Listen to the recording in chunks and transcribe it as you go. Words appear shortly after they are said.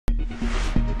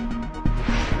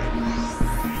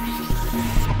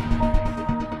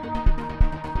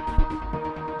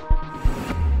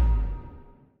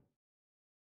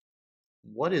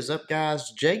What is up, guys?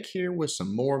 Jake here with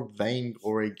some more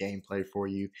Vainglory gameplay for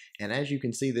you. And as you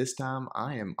can see, this time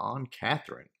I am on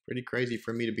Catherine. Pretty crazy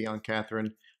for me to be on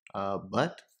Catherine,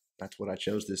 but that's what I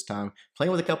chose this time.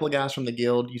 Playing with a couple of guys from the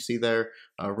guild. You see there,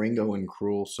 Ringo and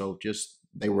Krul. So just,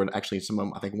 they were actually, some of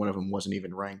them, I think one of them wasn't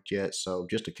even ranked yet. So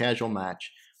just a casual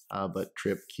match, but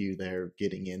Trip Q there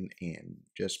getting in and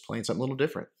just playing something a little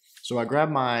different. So I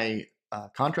grabbed my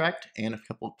contract and a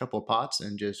couple of pots,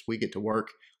 and just we get to work.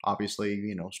 Obviously,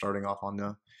 starting off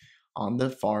on the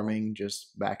farming,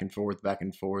 just back and forth, back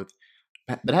and forth.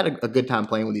 But I had a good time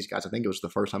playing with these guys. I think it was the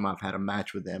first time I've had a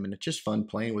match with them, and it's just fun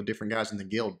playing with different guys in the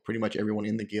guild. Pretty much everyone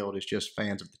in the guild is just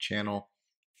fans of the channel.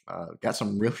 Got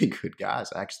some really good guys,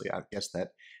 actually. I guess that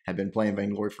have been playing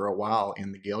Vainglory for a while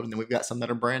in the guild, and then we've got some that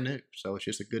are brand new. So it's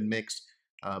just a good mix.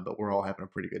 But we're all having a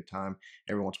pretty good time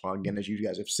every once in a while. Again, as you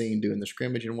guys have seen, doing the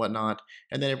scrimmage and whatnot,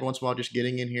 and then every once in a while just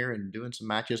getting in here and doing some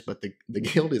matches. But the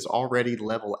guild is already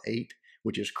level 8,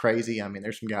 which is crazy. I mean,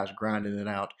 there's some guys grinding it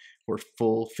out. We're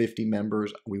full 50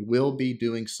 members. We will be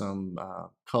doing some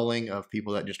culling of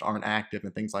people that just aren't active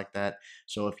and things like that.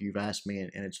 So if you've asked me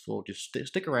and it's full, just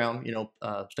stick around.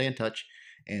 Stay in touch,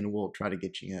 and we'll try to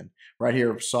get you in. Right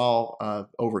here, Saul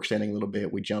overextending a little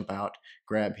bit. We jump out,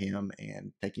 grab him,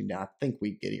 and take him down. I think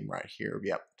we get him right here.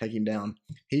 Yep, take him down.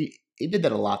 He did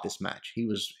that a lot this match. He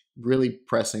was really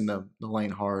pressing the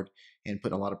lane hard and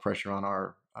putting a lot of pressure on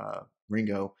our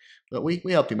Ringo. But we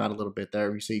helped him out a little bit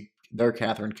there. You see their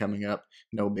Catherine coming up.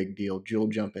 No big deal. Joule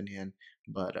jumping in.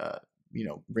 But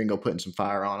Ringo putting some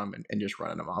fire on him and just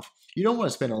running him off. You don't want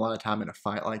to spend a lot of time in a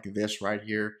fight like this right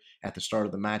here at the start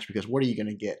of the match, because what are you going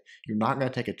to get? You're not going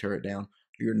to take a turret down.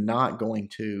 You're not going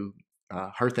to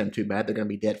hurt them too bad. They're going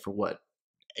to be dead for what,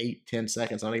 8-10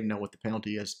 seconds? I don't even know what the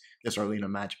penalty is this early in a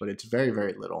match, but it's very,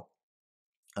 very little.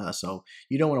 So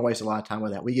you don't want to waste a lot of time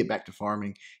with that. We get back to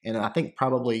farming, and I think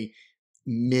probably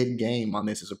mid-game on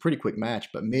this is a pretty quick match,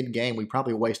 but mid-game we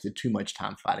probably wasted too much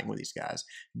time fighting with these guys.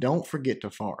 Don't forget to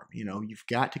farm. You've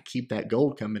got to keep that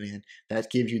gold coming in.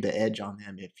 That gives you the edge on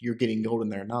them. If you're getting gold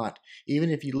and they're not, even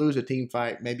if you lose a team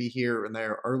fight maybe here and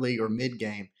there early or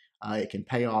mid-game, it can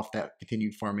pay off. That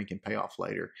continued farming can pay off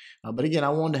later. But again, I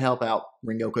wanted to help out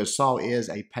Ringo because Saul is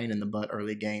a pain in the butt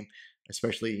early game,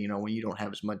 especially when you don't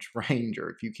have as much range,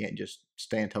 or if you can't just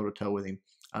stand toe to toe with him.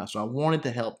 So I wanted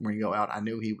to help Ringo out. I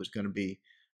knew he was going to be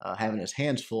having his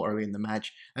hands full early in the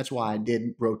match. That's why I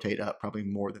did rotate up probably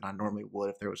more than I normally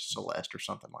would if there was a Celeste or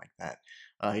something like that.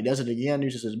 He does it again,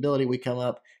 uses his ability. We come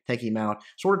up, take him out.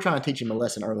 Sort of trying to teach him a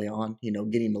lesson early on, get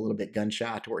him a little bit gun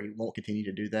shy to where he won't continue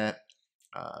to do that.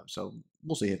 So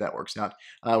we'll see if that works out.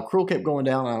 Krul kept going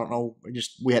down. I don't know,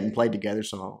 we hadn't played together,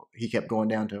 so he kept going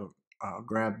down to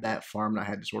grab that farm, and I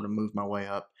had to sort of move my way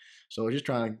up. So I was just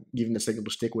trying to give him the signal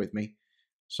to stick with me.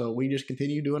 So we just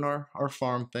continue doing our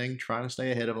farm thing, trying to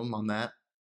stay ahead of them on that.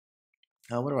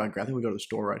 What do I grab? I think we go to the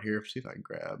store right here. See if I can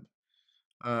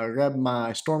grab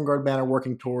my Storm Guard banner,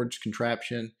 working towards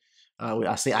contraption.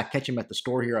 I catch him at the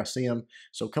store here. I see him.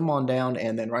 So come on down,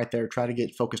 and then right there, try to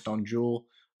get focused on Joule.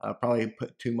 Probably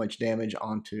put too much damage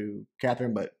onto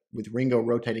Catherine, but with Ringo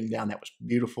rotating down, that was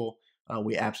beautiful.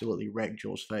 We absolutely wrecked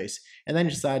Joule's face, and then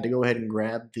decided to go ahead and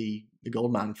grab the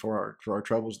gold mine for our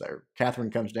troubles there.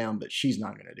 Catherine comes down, but she's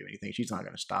not going to do anything. She's not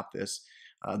going to stop this.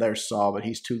 There's Saul, but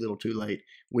he's too little too late.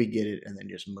 We get it, and then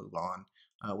just move on.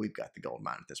 We've got the gold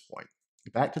mine at this point.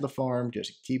 Back to the farm,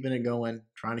 just keeping it going,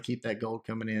 trying to keep that gold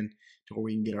coming in to where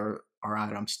we can get our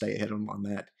items, stay ahead of them on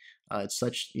that. It's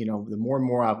such, the more and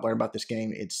more I've learned about this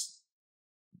game, it's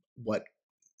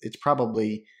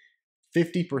probably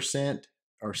 50%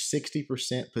 or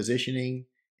 60% positioning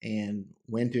and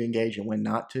when to engage and when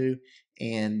not to,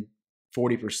 and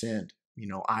 40%,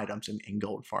 items and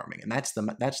gold farming. And that's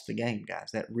the game,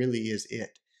 guys. That really is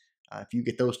it. If you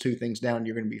get those two things down,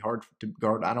 you're going to be hard to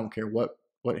guard. I don't care what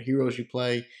heroes you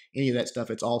play, any of that stuff.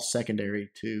 It's all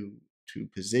secondary to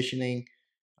positioning,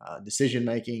 decision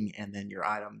making, and then your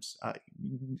items,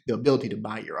 the ability to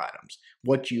buy your items.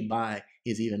 What you buy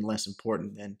is even less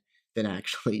important than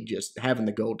actually just having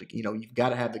the gold. You've got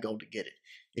to have the gold to get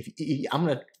it.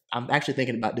 I'm actually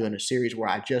thinking about doing a series where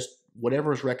I just,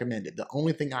 whatever is recommended, the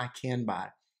only thing I can buy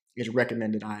is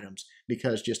recommended items,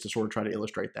 because just to sort of try to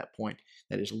illustrate that point,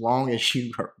 that as long as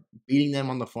you are beating them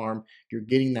on the farm, you're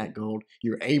getting that gold,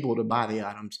 you're able to buy the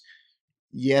items.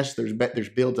 Yes, there's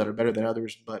builds that are better than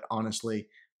others, but honestly,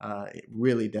 it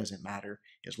really doesn't matter.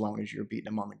 As long as you're beating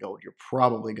them on the gold, you're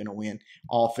probably going to win,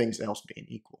 all things else being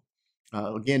equal.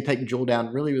 Again, taking Joule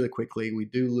down really, really quickly. We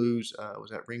do lose. Was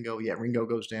that Ringo? Yeah, Ringo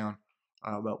goes down.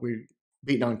 But we're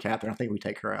beating on Catherine. I think we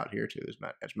take her out here too, as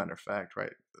a matter of fact,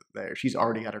 right there. She's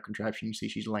already got her contraption. You see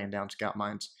she's laying down scout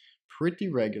mines pretty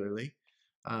regularly.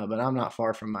 but I'm not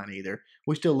far from mine either.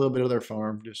 We steal a little bit of their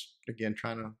farm, just again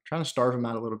trying to starve them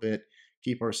out a little bit,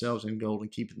 keep ourselves in gold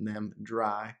and keeping them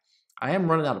dry. I am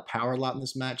running out of power a lot in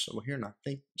this match, so here, and I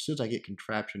think as soon as I get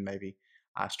contraption, maybe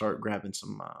I start grabbing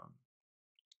some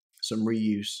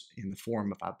reuse in the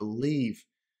form of, I believe,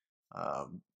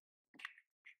 um,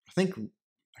 I think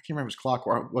I can't remember if it's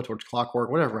clockwork, what towards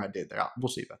clockwork, whatever I did there. We'll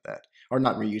see about that, or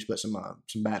not reuse, but some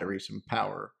batteries, some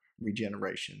power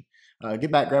regeneration.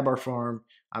 Get back, grab our farm.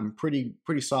 I'm pretty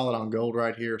solid on gold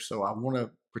right here, so I want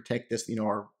to protect this.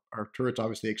 Our turret's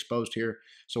obviously exposed here,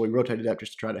 so we rotated up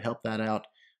just to try to help that out.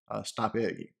 Stop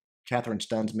it. Catherine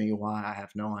stuns me. Why? I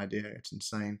have no idea. It's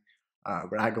insane.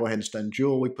 But I go ahead and stun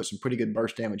Joule. We put some pretty good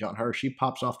burst damage on her. She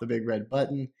pops off the big red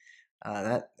button.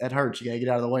 That hurts. You gotta get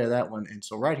out of the way of that one. And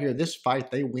so right here, this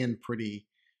fight they win pretty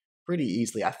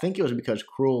easily. I think it was because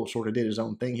Krul sort of did his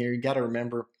own thing here. You got to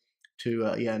remember to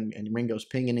and Ringo's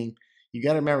pinging him. You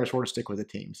got to remember to sort of stick with the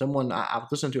team. I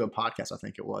listened to a podcast, I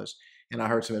think it was, and I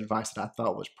heard some advice that I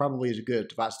thought was probably as good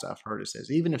advice that I've heard. It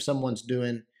says even if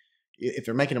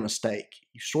they're making a mistake,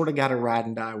 you sort of got to ride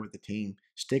and die with the team,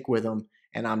 stick with them.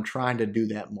 And I'm trying to do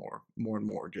that more and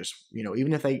more. Just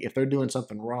even if they're doing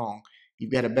something wrong,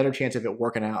 you've got a better chance of it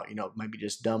working out. Maybe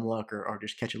just dumb luck or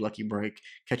just catch a lucky break,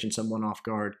 catching someone off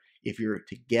guard if you're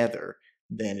together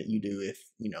than you do if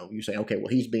you say, okay, well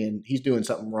he's doing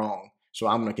something wrong, so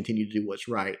I'm going to continue to do what's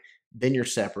right. Then you're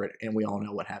separate, and we all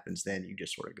know what happens. Then you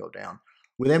just sort of go down.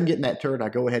 With them getting that turret, I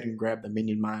go ahead and grab the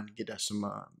minion mine, get us some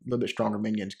little bit stronger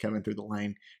minions coming through the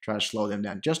lane, try to slow them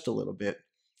down just a little bit.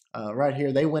 Right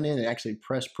here, they went in and actually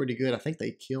pressed pretty good. I think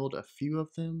they killed a few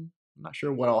of them. I'm not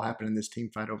sure what all happened in this team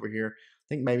fight over here. I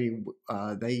think maybe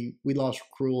we lost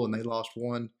Krul and they lost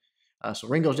one. So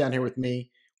Ringo's down here with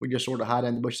me. We just sort of hide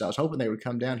in the bushes. I was hoping they would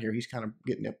come down here. He's kind of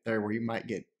getting up there where he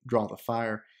might draw the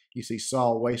fire. You see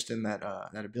Saul wasting that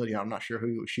ability. I'm not sure who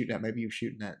he was shooting at. Maybe he was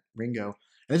shooting at Ringo.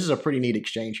 And this is a pretty neat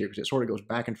exchange here because it sort of goes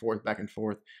back and forth, back and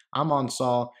forth. I'm on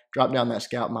Saul, drop down that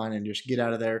scout mine and just get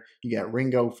out of there. You got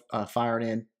Ringo firing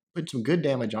in, putting some good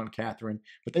damage on Catherine,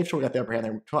 but they've sort of got the upper hand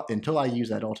there until I use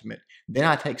that ultimate. Then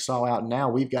I take Saul out. Now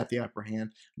we've got the upper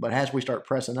hand. But as we start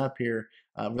pressing up here,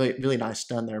 really nice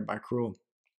stun there by Krul.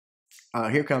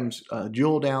 Here comes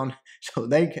Joule down. So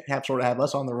they sort of have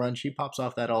us on the run. She pops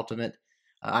off that ultimate.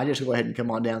 I just go ahead and come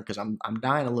on down because I'm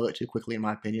dying a little bit too quickly in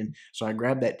my opinion. So I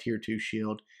grab that tier 2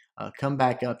 shield, come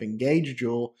back up, engage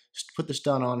Joule, put the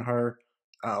stun on her.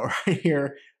 Right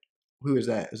here, who is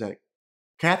that? Is that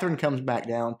Catherine comes back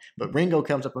down, but Ringo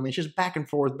comes up. I mean, it's just back and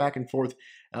forth, back and forth.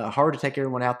 Hard to take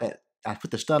everyone out. That I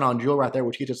put the stun on Joule right there,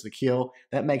 which gets us the kill.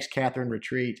 That makes Catherine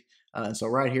retreat. And so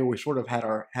right here, we sort of had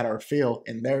our fill,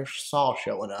 and there's Saul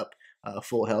showing up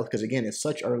full health because again, it's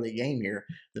such early game here.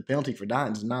 The penalty for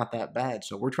dying is not that bad,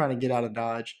 so we're trying to get out of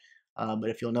dodge. But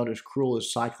if you'll notice, Krul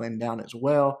is cycling down as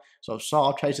well. So if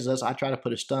Saul chases us, I try to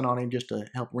put a stun on him just to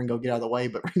help Ringo get out of the way.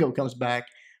 But Ringo comes back,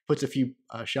 puts a few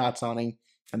shots on him.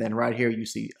 And then right here, you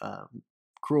see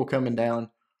Krul coming down.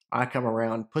 I come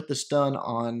around, put the stun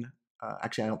on.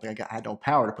 Actually, I don't think I had no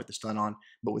power to put the stun on.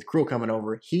 But with Krul coming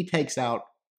over, he takes out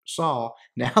Saul.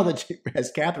 Now that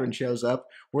as Catherine shows up,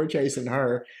 we're chasing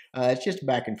her. It's just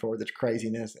back and forth. It's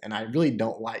craziness. And I really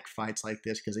don't like fights like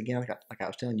this because, again, like I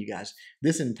was telling you guys,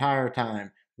 this entire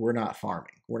time, we're not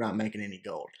farming. We're not making any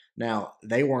gold. Now,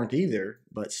 they weren't either,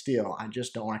 but still, I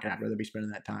just don't like it. I'd rather be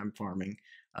spending that time farming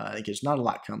because not a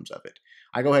lot comes of it.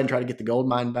 I go ahead and try to get the gold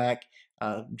mine back.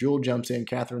 Joule jumps in.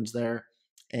 Catherine's there.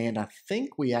 And I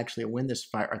think we actually win this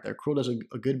fight right there. Krul does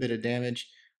a good bit of damage.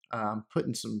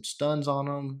 Putting some stuns on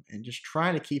them and just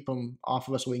trying to keep them off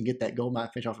of us so we can get that gold mine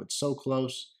finish off. It's so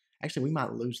close. Actually, we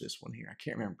might lose this one here. I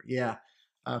can't remember. Yeah.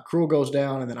 Krul goes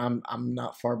down, and then I'm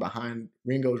not far behind.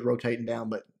 Ringo's rotating down,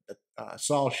 but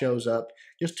Saul shows up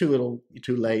just too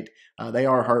late. They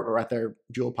are hurt, but right there,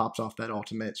 Joule pops off that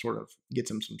ultimate, sort of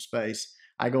gets him some space.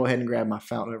 I go ahead and grab my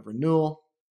Fountain of Renewal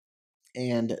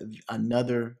and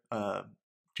another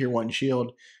tier 1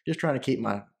 shield, just trying to keep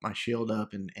my shield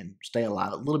up and stay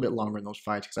alive a little bit longer in those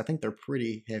fights because I think they're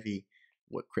pretty heavy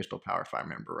with crystal power if I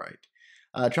remember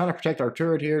right. Trying to protect our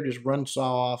turret here, just run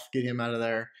Saw off, get him out of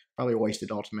there. Probably a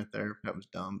wasted ultimate there. That was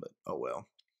dumb, but oh well.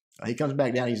 He comes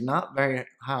back down. He's not very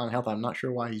high on health. I'm not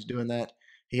sure why he's doing that.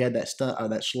 He had that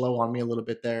that slow on me a little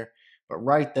bit there, but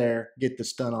right there, get the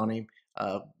stun on him.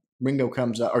 Ringo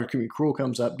comes up, or Krul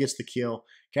comes up, gets the kill.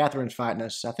 Catherine's fighting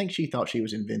us. I think she thought she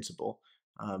was invincible,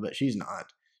 but she's not.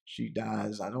 She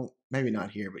dies. Maybe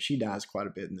not here, but she dies quite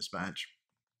a bit in this match.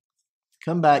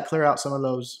 Come back, clear out some of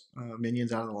those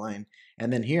minions out of the lane.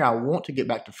 And then here, I want to get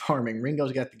back to farming.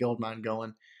 Ringo's got the gold mine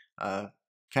going.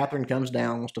 Catherine comes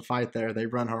down, wants to fight there. They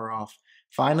run her off.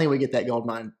 Finally, we get that gold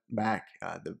mine back.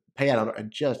 The payout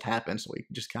had just happened, so we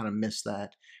just kind of missed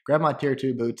that. Grab my tier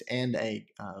 2 boots and a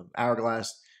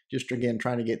hourglass, just again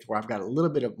trying to get to where I've got a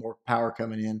little bit of more power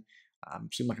coming in.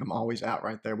 Seems like I'm always out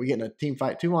right there. We get in a team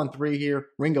fight 2-on-3 here.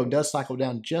 Ringo does cycle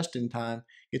down just in time,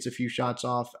 gets a few shots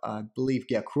off. I believe,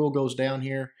 yeah, Krul goes down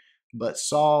here, but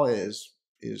Saul is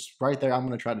right there. I'm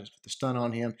going to try to put the stun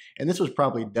on him. And this was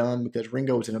probably done because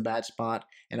Ringo was in a bad spot,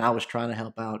 and I was trying to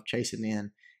help out, chasing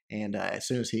in. And as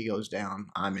soon as he goes down,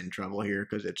 I'm in trouble here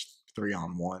because it's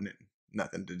 3-on-1 and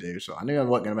nothing to do. So I knew I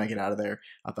wasn't going to make it out of there.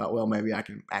 I thought, well, maybe I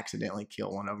can accidentally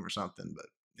kill one of them or something,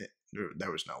 but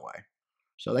there was no way.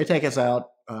 So they take us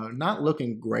out. Not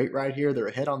looking great right here. They're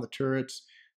ahead on the turrets.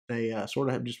 They sort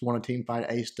of have just won a team fight,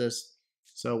 aced us.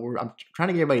 So I'm trying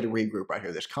to get everybody to regroup right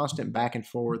here. There's constant back and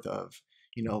forth of,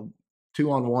 2-on-1,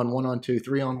 1-on-2,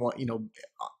 3-on-1,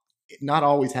 not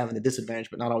always having the disadvantage,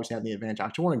 but not always having the advantage. I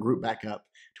just want to group back up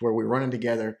to where we're running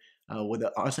together with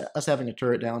us having a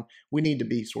turret down. We need to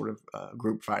be sort of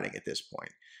group fighting at this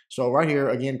point. So right here,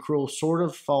 again, Krul sort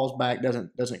of falls back,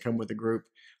 doesn't come with the group.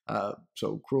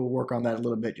 So Krul, work on that a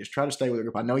little bit. Just try to stay with the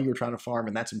group. I know you were trying to farm,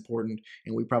 and that's important,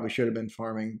 and we probably should have been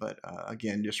farming, but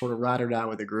again, just sort of ride or die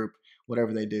with the group.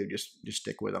 Whatever they do, just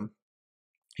stick with them.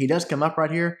 He does come up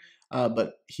right here,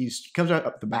 but he comes out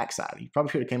up the backside. He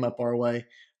probably should have came up our way.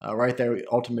 Right there,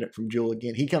 ultimate from Joule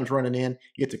again. He comes running in,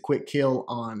 gets a quick kill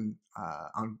on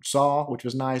Saw, which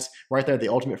was nice. Right there, the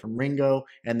ultimate from Ringo,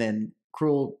 and then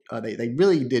Krul. They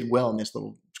really did well in this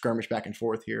little skirmish back and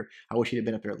forth here. I wish he'd have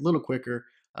been up there a little quicker,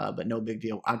 but no big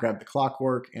deal. I grabbed the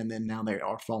clockwork, and then now they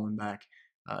are falling back.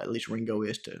 At least Ringo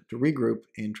is to regroup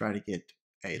and try to get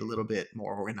a little bit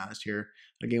more organized here.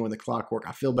 Again, with the clockwork,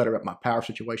 I feel better about my power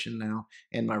situation now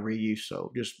and my reuse.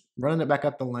 So just running it back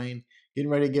up the lane,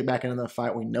 getting ready to get back into the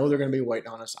fight. We know they're going to be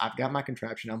waiting on us. I've got my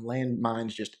contraption. I'm laying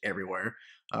mines just everywhere.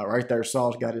 Right there,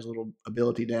 Saul's got his little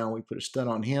ability down. We put a stun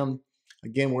on him.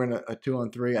 Again, we're in a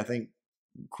 2-on-3. I think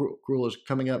Krul is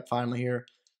coming up finally here.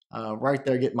 Right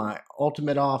there, get my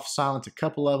ultimate off, silence a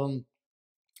couple of them.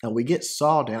 We get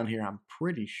Saul down here. I'm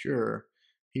pretty sure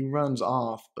he runs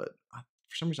off, but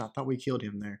for some reason I thought we killed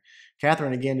him there.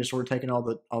 Catherine again just sort of taking all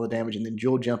the damage, and then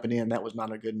Joule jumping in. That was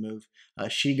not a good move.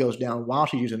 She goes down while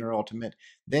she's using her ultimate.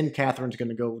 Then Catherine's going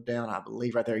to go down, I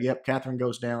believe, right there. Yep, Catherine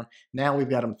goes down. Now we've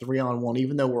got them 3-on-1.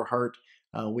 Even though we're hurt,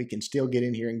 we can still get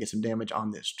in here and get some damage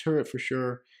on this turret for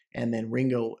sure. And then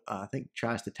Ringo, I think,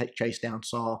 tries to chase down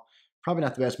Saul. Probably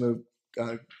not the best move.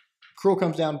 Krul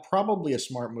comes down. Probably a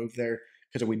smart move there,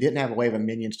 because we didn't have a wave of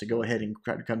minions to go ahead and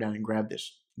try to come down and grab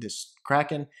this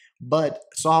Kraken, but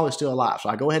Saul is still alive. So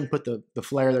I go ahead and put the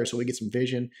flare there so we get some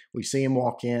vision. We see him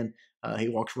walk in. He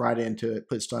walks right into it,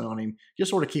 put stun on him,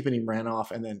 just sort of keeping him ran off,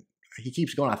 and then he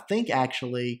keeps going. I think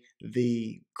actually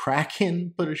the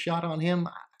Kraken put a shot on him.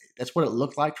 That's what it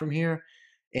looked like from here,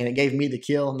 and it gave me the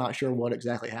kill. Not sure what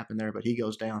exactly happened there, but he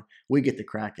goes down. We get the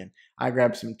Kraken. I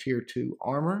grab some tier 2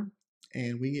 armor,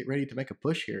 and we get ready to make a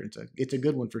push here. It's a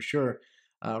good one for sure.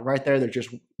 Right there, there's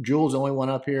just Joule's the only one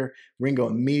up here. Ringo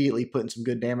immediately putting some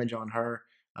good damage on her.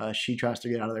 She tries to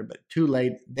get out of there, but too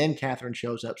late. Then Catherine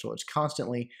shows up, so it's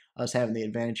constantly us having the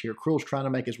advantage here. Krul's trying to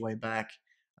make his way back.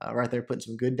 Right there, putting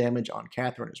some good damage on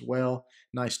Catherine as well.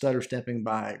 Nice stutter stepping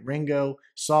by Ringo.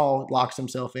 Saul locks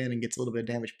himself in and gets a little bit of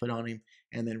damage put on him.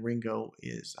 And then Ringo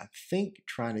is, I think,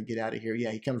 trying to get out of here.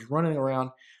 Yeah, he comes running around.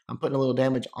 I'm putting a little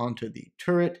damage onto the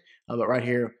turret. But right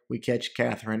here, we catch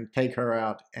Catherine, take her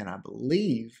out. And I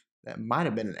believe that might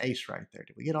have been an ace right there.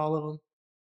 Did we get all of them?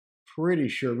 Pretty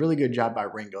sure. Really good job by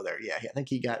Ringo there. Yeah, I think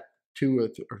he got 2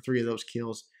 or 3 of those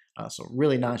kills. So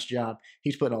really nice job.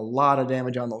 He's putting a lot of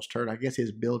damage on those turrets. I guess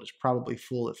his build is probably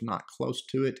full, if not close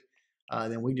to it.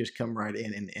 Then we just come right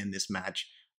in and end this match.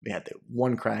 We had the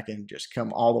one Kraken just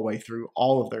come all the way through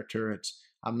all of their turrets.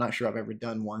 I'm not sure I've ever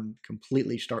done one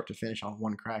completely start to finish on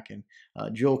one Kraken.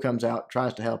 Joule comes out,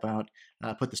 tries to help out,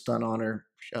 put the stun on her.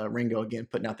 Ringo again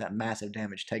putting out that massive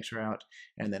damage, takes her out.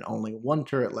 And then only one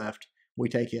turret left. We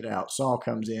take it out. Saul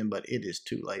comes in, but it is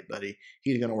too late, buddy.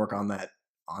 He's going to work on that.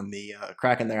 On the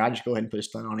Kraken there, I just go ahead and put a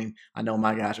stun on him. I know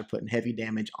my guys are putting heavy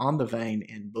damage on the vein,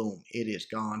 and boom, it is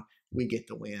gone. We get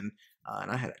the win, and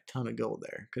I had a ton of gold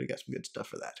there. Could have got some good stuff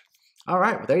for that. All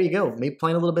right, well, there you go. Me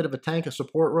playing a little bit of a tank, a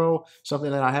support role, something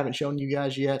that I haven't shown you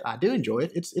guys yet. I do enjoy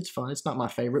it. It's fun. It's not my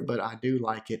favorite, but I do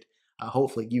like it.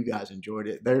 Hopefully, you guys enjoyed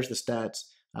it. There's the stats.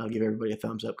 I'll give everybody a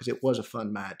thumbs up because it was a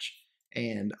fun match,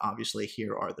 and obviously,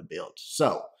 here are the builds.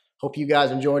 So, hope you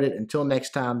guys enjoyed it. Until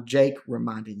next time, Jake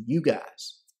reminding you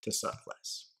guys to suck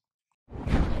less.